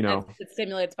 So, It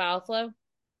stimulates bile flow.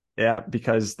 yeah,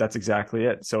 because that's exactly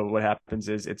it. So what happens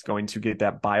is it's going to get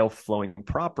that bile flowing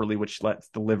properly, which lets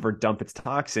the liver dump its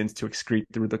toxins to excrete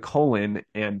through the colon,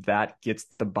 and that gets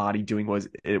the body doing what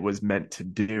it was meant to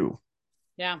do.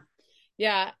 Yeah.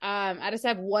 Yeah. I just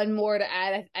have one more to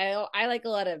add. I like a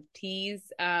lot of teas.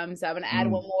 So I'm gonna add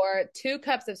one Mm. more. 2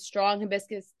 cups of strong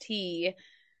hibiscus tea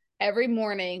every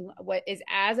morning, what is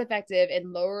as effective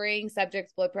in lowering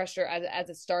subjects' blood pressure as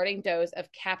a starting dose of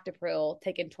captopril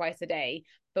taken twice a day,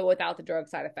 but without the drug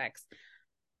side effects.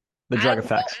 The I drug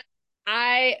effects.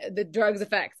 the drugs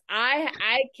effects. I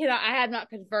have not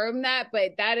confirmed that,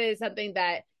 but that is something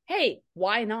that, hey,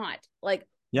 why not? Like,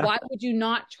 Yeah. why would you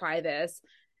not try this?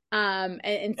 And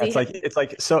Yeah, see it's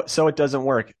like so it doesn't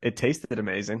work. It tasted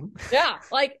amazing. yeah,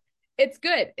 like it's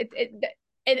good.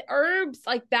 And herbs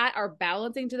like that are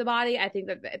balancing to the body. I think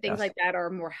that things Yes. like that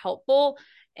are more helpful.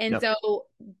 And Yep. so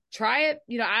try it.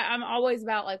 I'm always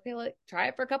about like, okay, like try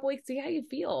it for a couple weeks, see how you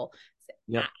feel.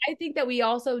 Yep. I think that we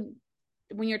also,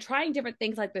 when you're trying different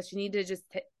things like this, you need to just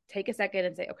take a second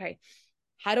and say, okay,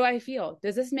 how do I feel?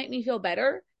 Does this make me feel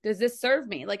better? Does this serve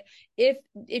me? Like if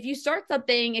you start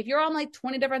something, if you're on like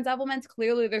 20 different supplements,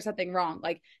 clearly there's something wrong.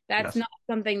 Like that's Yes. not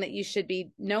something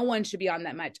that no one should be on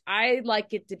that much. I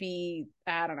like it to be,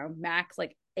 I don't know, max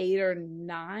like 8 or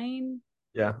 9.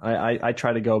 Yeah. I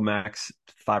try to go max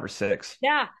 5 or 6.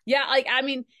 Yeah. Yeah. Like, I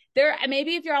mean, there,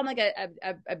 maybe if you're on like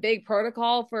a big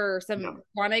protocol for Yep. some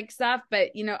chronic stuff,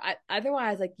 but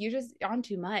otherwise, like you're just on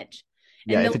too much.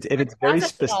 Yeah. And If it's very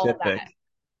processing all of specific, that.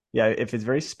 yeah, if it's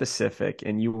very specific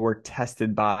and you were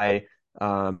tested by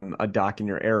a doc in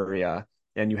your area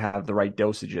and you have the right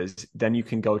dosages, then you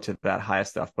can go to that high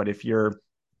stuff. But if you're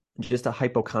just a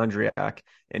hypochondriac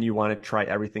and you want to try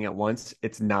everything at once,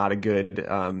 it's not a good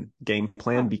game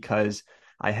plan Oh, because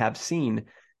I have seen,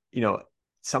 you know,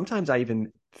 sometimes I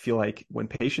even feel like when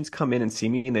patients come in and see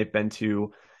me and they've been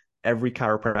to every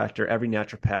chiropractor, every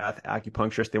naturopath,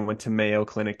 acupuncturist, they went to Mayo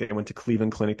Clinic, they went to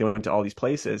Cleveland Clinic, they went to all these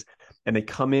places, and they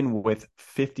come in with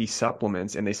 50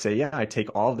 supplements and they say, yeah, I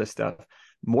take all of this stuff.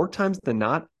 More times than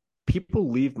not, people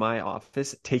leave my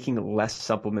office taking less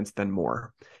supplements than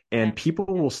more. Yeah. And people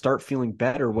will start feeling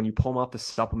better when you pull them off the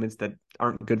supplements that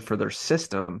aren't good for their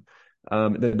system.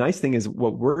 The nice thing is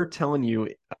what we're telling you,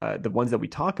 the ones that we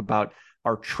talk about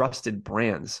are trusted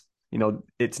brands.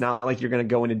 It's not like you're going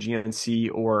to go into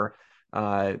GNC or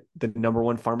the number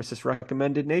one pharmacist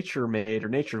recommended Nature Made or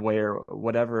Nature Way or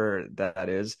whatever that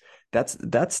is.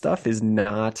 That stuff is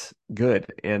not good.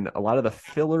 And a lot of the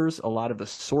fillers, a lot of the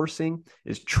sourcing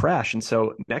is trash. And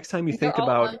so next time you They're think all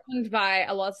about, owned by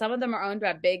a lot. Some of them are owned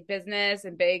by big business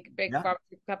and big yeah,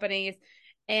 pharmaceutical companies.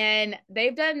 And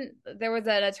there was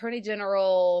an attorney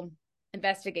general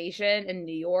investigation in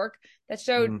New York that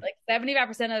showed mm, like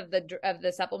 75% of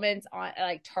the supplements on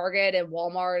like Target and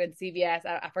Walmart and CVS.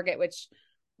 I forget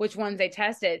which ones they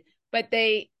tested, but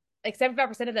they like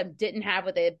 75% of them didn't have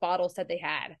what the bottle said they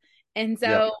had. And yep,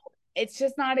 so it's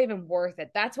just not even worth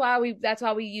it. That's why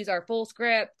we use our full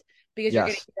script because you're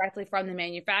getting yes. directly from the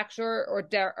manufacturer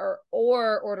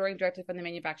or ordering directly from the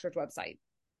manufacturer's website.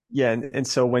 Yeah. And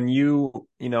so when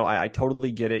I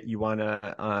totally get it. You want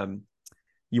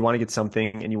to get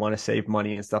something and you want to save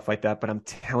money and stuff like that. But I'm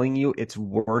telling you, it's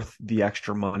worth the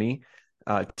extra money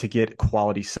to get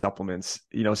quality supplements.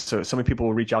 So many people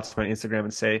will reach out to me on Instagram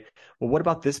and say, well, what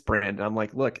about this brand? And I'm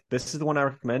like, look, this is the one I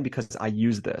recommend because I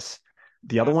use this.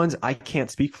 The other Yeah. ones I can't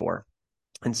speak for.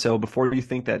 And so before you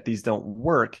think that these don't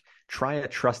work, try a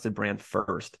trusted brand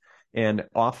first. And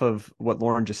off of what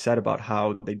Lauren just said about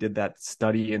how they did that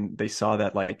study and they saw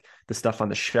that like the stuff on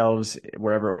the shelves,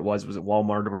 wherever it was at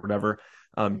Walmart or whatever,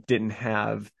 didn't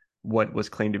have what was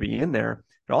claimed to be in there.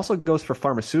 It also goes for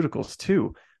pharmaceuticals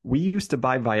too. We used to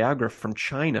buy Viagra from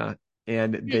China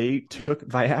and they took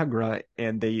Viagra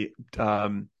and they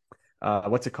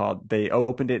what's it called? They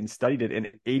opened it and studied it,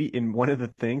 and in one of the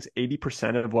things,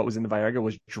 80% of what was in the Viagra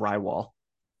was drywall.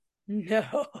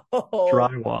 No.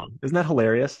 Drywall. Isn't that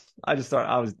hilarious? I just thought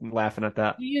I was laughing at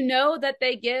that. You know that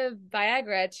they give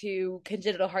Viagra to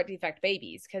congenital heart defect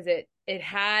babies because it's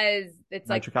like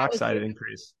Nitric oxide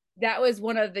increase. that was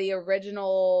one of the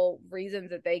original reasons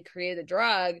that they created the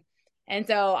drug. And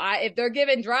so if they're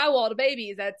giving drywall to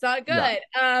babies, that's not No,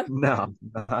 good. no,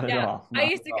 not at Yeah. all. I Not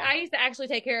used at to all. I used to actually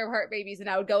take care of heart babies and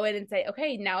I would go in and say,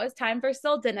 okay, now it's time for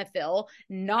sildenafil,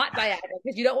 not Viagra,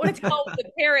 because you don't want to tell the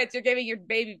parents you're giving your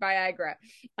baby Viagra.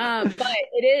 But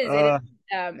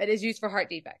Uh, it is used for heart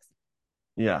defects.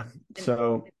 yeah. And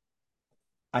So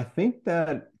I think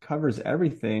that covers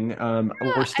everything. yeah,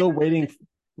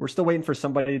 We're still waiting for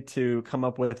somebody to come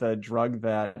up with a drug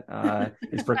that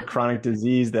is for chronic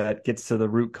disease that gets to the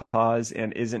root cause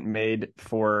and isn't made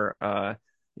for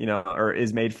or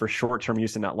is made for short-term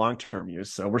use and not long-term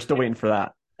use. So we're still waiting for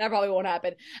that. that probably won't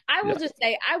happen. I will Yeah. just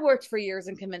say I worked for years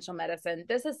in conventional medicine.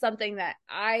 This is something that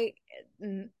I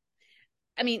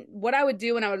mean, what I would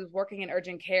do when I was working in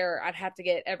urgent care, I'd have to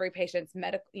get every patient's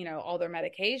all their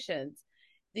medications.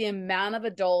 The amount of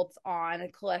adults on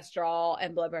cholesterol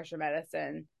and blood pressure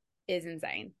medicine is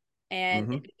insane, and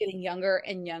Hmm. it's getting younger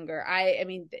and younger. I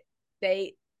mean,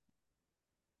 they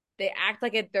they act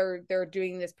like they're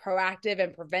doing this proactive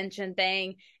and prevention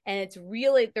thing, and it's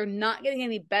really they're not getting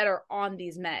any better on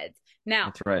these meds. Now,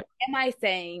 That's right. am I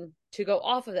saying to go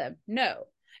off of them? No,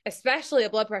 especially a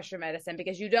blood pressure medicine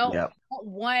because Yeah. you don't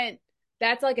want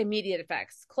that's like immediate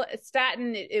effects.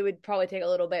 Statin, it would probably take a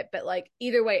little bit, but like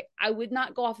either way, I would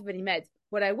not go off of any meds.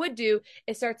 What I would do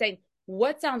is start saying,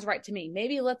 what sounds right to me?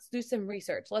 Maybe let's do some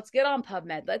research. Let's get on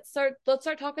PubMed. Let's start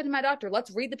talking to my doctor.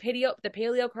 Let's read the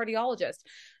paleocardiologist.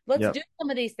 Let's do Yep. some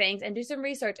of these things and do some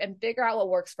research and figure out what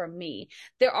works for me.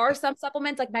 There are some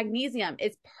supplements like magnesium.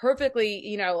 It's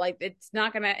perfectly, like it's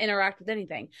not going to interact with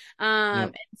anything. Yep.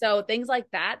 And so things like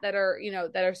that are,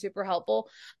 that are super helpful.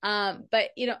 But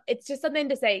it's just something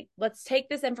to say, let's take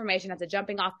this information as a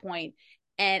jumping off point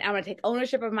and I'm going to take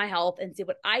ownership of my health and see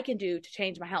what I can do to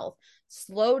change my health.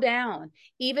 Slow down.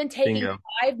 Even taking Bingo.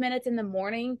 5 minutes in the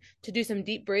morning to do some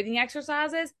deep breathing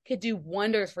exercises could do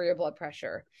wonders for your blood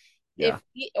pressure. Yeah.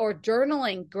 Or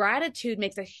journaling, gratitude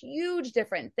makes a huge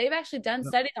difference. They've actually done Yep.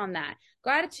 studies on that.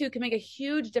 Gratitude can make a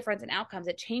huge difference in outcomes.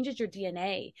 It changes your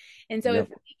DNA. And so Yep.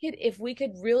 if we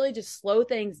could really just slow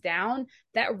things down,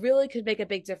 that really could make a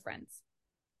big difference.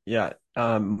 Yeah.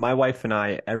 My wife and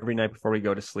I, every night before we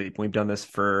go to sleep, we've done this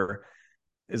for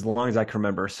as long as I can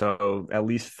remember. So at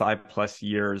least 5+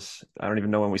 years. I don't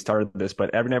even know when we started this,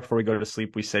 but every night before we go to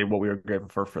sleep, we say what we were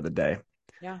grateful for the day.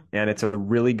 Yeah. And it's a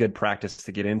really good practice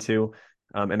to get into.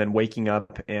 And then waking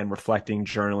up and reflecting,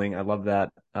 journaling. I love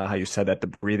that, how you said that, the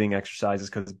breathing exercises,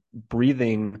 because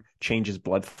breathing changes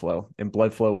blood flow, and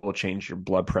blood flow will change your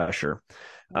blood pressure.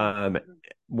 Um,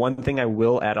 One thing I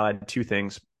will add on, two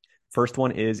things. First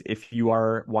one is, if you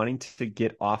are wanting to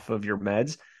get off of your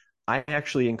meds, I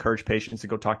actually encourage patients to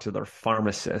go talk to their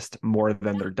pharmacist more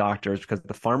than their doctors, because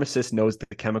the pharmacist knows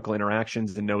the chemical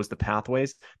interactions and knows the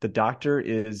pathways. The doctor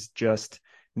is just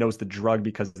knows the drug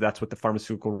because that's what the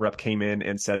pharmaceutical rep came in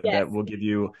and said, Yes, that we'll give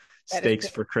you that is steaks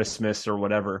true. for Christmas or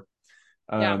whatever.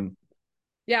 Yeah. Um,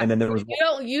 Yeah. and then there was,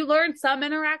 You learn some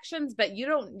interactions, but you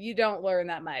don't learn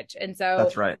that much. And so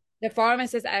that's right. the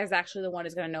pharmacist is actually the one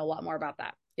who's going to know a lot more about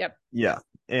that. Yep. Yeah.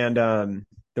 And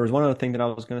there was one other thing that I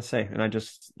was going to say, and I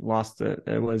just lost it.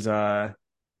 It was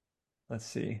let's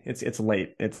see. It's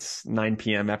late. It's 9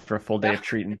 p.m. after a full day Yeah. of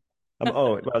treating.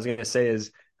 Oh, what I was going to say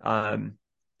is, um,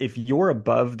 if you're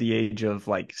above the age of,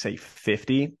 like, say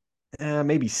 50,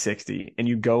 maybe 60, and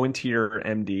you go into your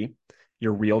MD,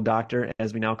 your real doctor,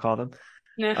 as we now call them,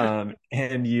 and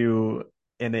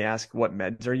they ask, what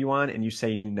meds are you on, and you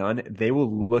say none, they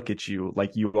will look at you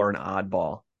like you are an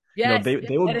oddball. Yes, They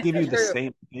will that is give so you the true.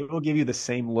 same they will give you the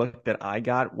same look that I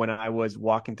got when I was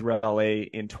walking through LA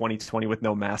in 2020 with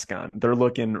no mask on. They're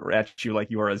looking at you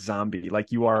like you are a zombie,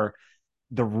 like you are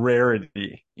the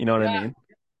rarity. You know what I Yeah. mean?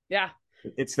 Yeah.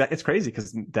 It's crazy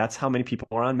because that's how many people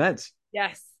are on meds.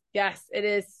 Yes. Yes. It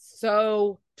is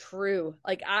so true.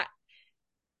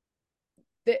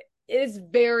 It is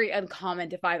very uncommon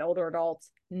to find older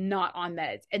adults not on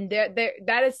meds. And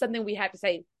that is something we have to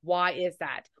say. Why is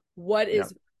that? What Yeah,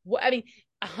 is, what, I mean,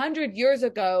 100 years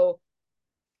ago,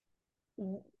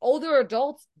 older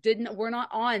adults were not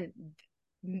on,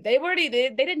 they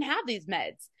didn't have these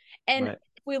meds. And right.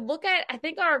 if we look at, I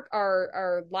think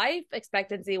our life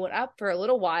expectancy went up for a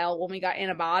little while when we got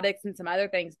antibiotics and some other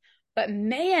things, but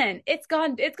man, it's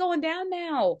going down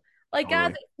now. Like,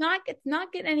 guys, Totally. it's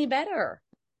not getting any better.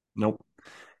 Nope.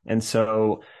 And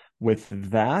so, with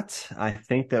that, I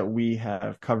think that we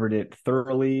have covered it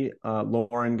thoroughly.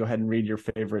 Lauren, go ahead and read your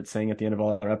favorite saying at the end of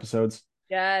all our episodes.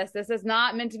 Yes, this is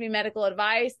not meant to be medical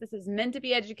advice. This is meant to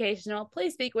be educational.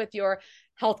 Please speak with your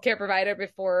healthcare provider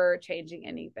before changing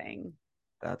anything.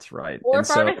 That's right. Or And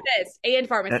so, pharmacist and and,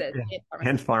 pharmacist and and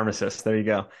pharmacist. pharmacists, there you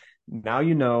go. Now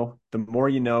you know, the more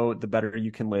you know, the better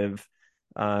you can live.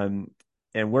 Um,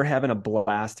 and we're having a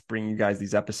blast bringing you guys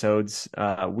these episodes.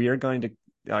 We are going to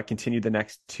continue the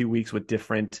next 2 weeks with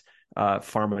different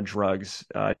pharma drugs.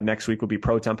 Next week will be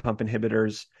proton pump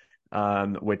inhibitors,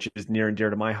 which is near and dear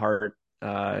to my heart,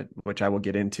 which I will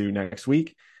get into next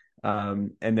week.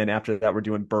 And then after that, we're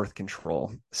doing birth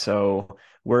control. So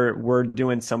we're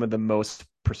doing some of the most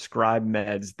prescribed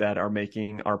meds that are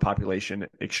making our population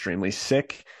extremely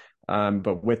sick.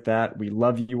 But with that, we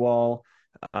love you all,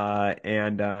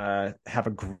 and have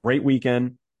a great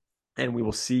weekend, and we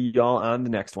will see y'all on the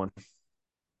next one.